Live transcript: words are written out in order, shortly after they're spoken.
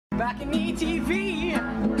BalconyTV.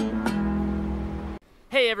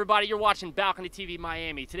 Hey everybody, you're watching Balcony TV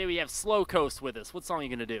Miami. Today we have Slow Coast with us. What song are you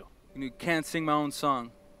gonna do? You can't sing my own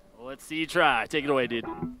song. Well, let's see you try. Take it away, dude.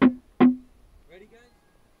 Ready, guys?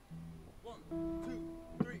 1,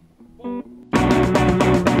 2, 3, 4.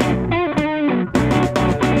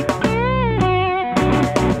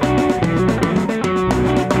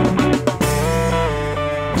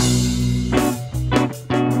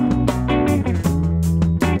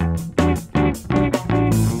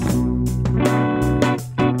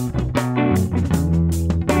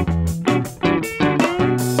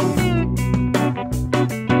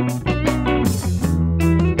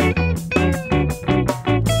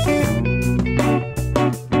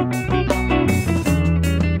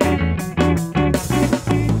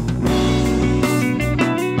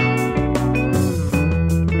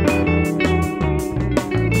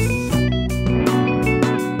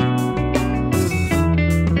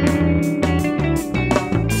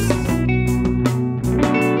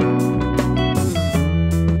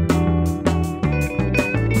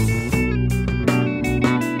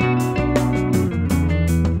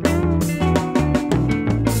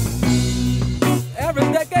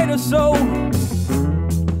 So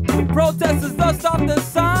the protesters dust off their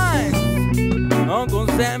signs. Uncle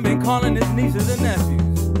Sam been calling his nieces and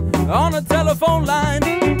nephews on the telephone line,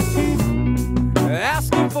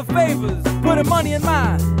 asking for favors, putting money in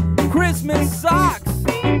my Christmas socks.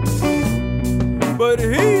 But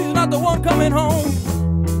he's not the one coming home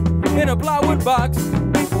in a plywood box.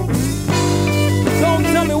 Don't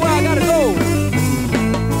tell me where I gotta go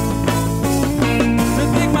to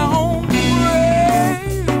dig my own.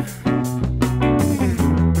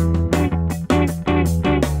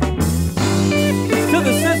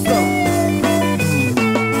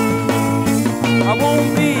 I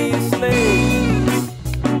won't be a slave.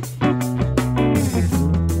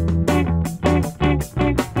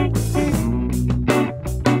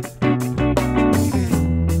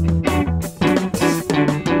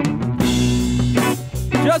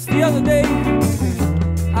 Just the other day,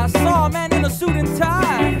 I saw a man in a suit and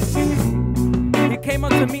tie. He came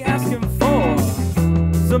up to me asking for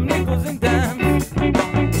some nickels and dimes.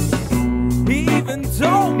 He even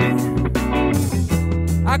told me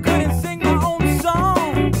I couldn't sing my own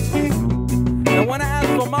song. And when I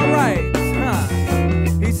asked for my rights,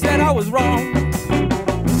 he said I was wrong.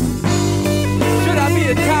 Should I be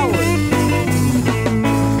a coward?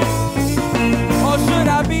 Or should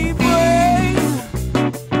I be brave?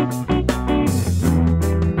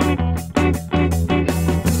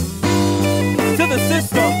 To the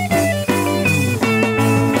system,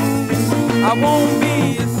 I won't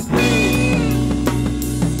be a slave.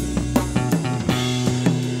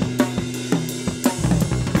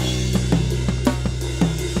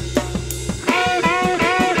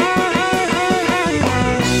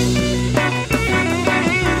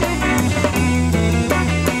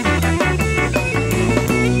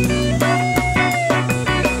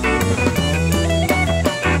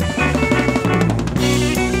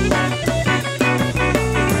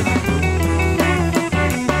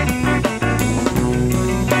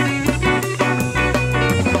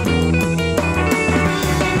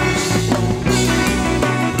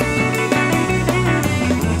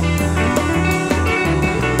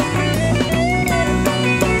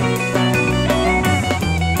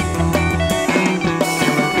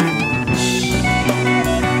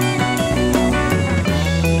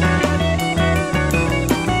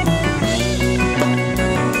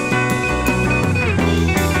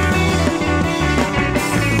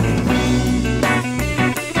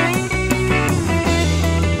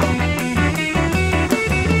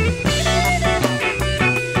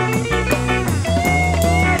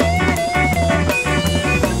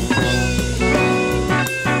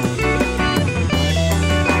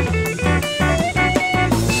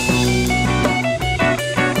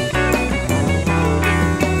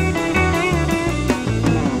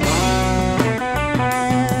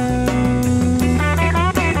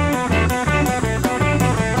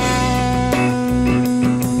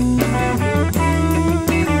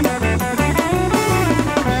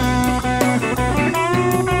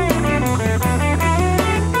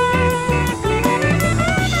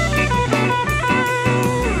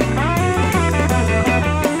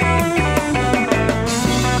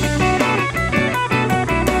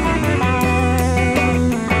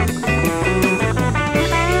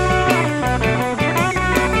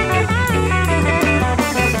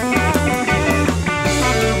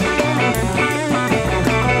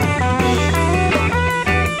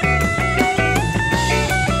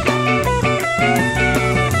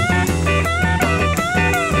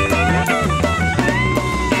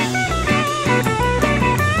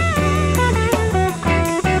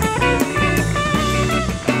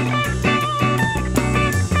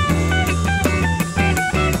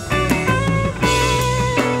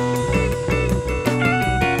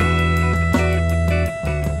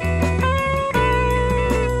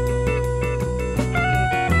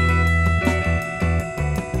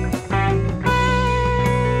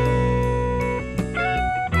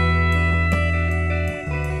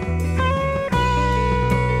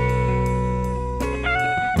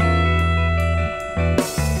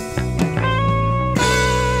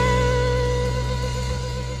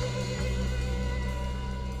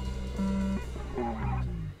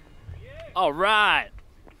 All right.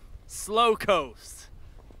 Slow Coast.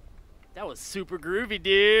 That was super groovy,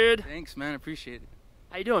 dude. Thanks, man. Appreciate it.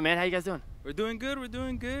 How you doing, man? How you guys doing? We're doing good. We're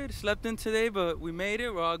doing good. Slept in today, but we made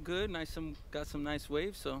it. We're all good. Got some nice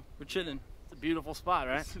waves, so we're chilling. It's a beautiful spot,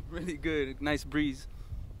 right? It's really good. Nice breeze.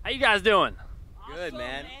 How you guys doing? Good,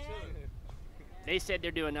 man. They said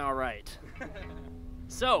they're doing all right.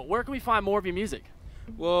 So, where can we find more of your music?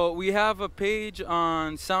 Well, we have a page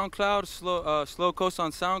on SoundCloud, Slow Coast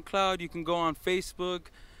on SoundCloud. You can go on Facebook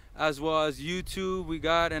as well as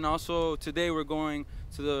YouTube. And also today we're going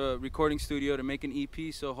to the recording studio to make an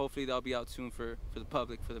EP, so hopefully that'll be out soon for the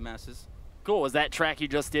public, for the masses. Cool. Was that track you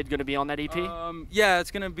just did going to be on that EP? Yeah,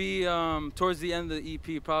 it's going to be towards the end of the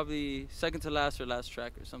EP, probably second to last or last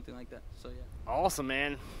track or something like that. So, yeah. Awesome,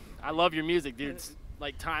 man. I love your music, dude. It's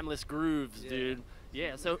like timeless grooves, dude.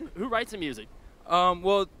 Yeah, so who writes the music?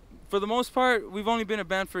 Well, for the most part, we've only been a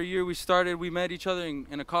band for a year. We met each other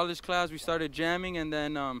in a college class. We started jamming, and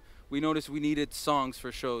then we noticed we needed songs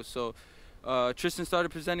for shows. So Tristan started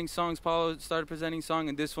presenting songs, Paolo started presenting songs,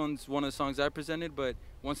 and this one's one of the songs I presented. But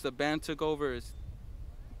once the band took over, it's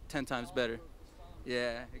 10 times better.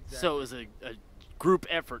 Yeah, exactly. So it was a group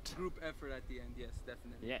effort. Group effort at the end, yes,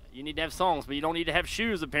 definitely. Yeah, you need to have songs, but you don't need to have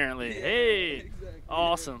shoes, apparently. Yeah, hey, exactly.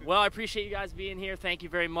 Awesome. Well, I appreciate you guys being here. Thank you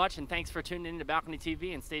very much, and thanks for tuning in to Balcony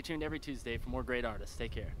TV, and stay tuned every Tuesday for more great artists.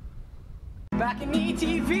 Take care.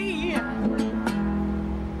 BalconyTV.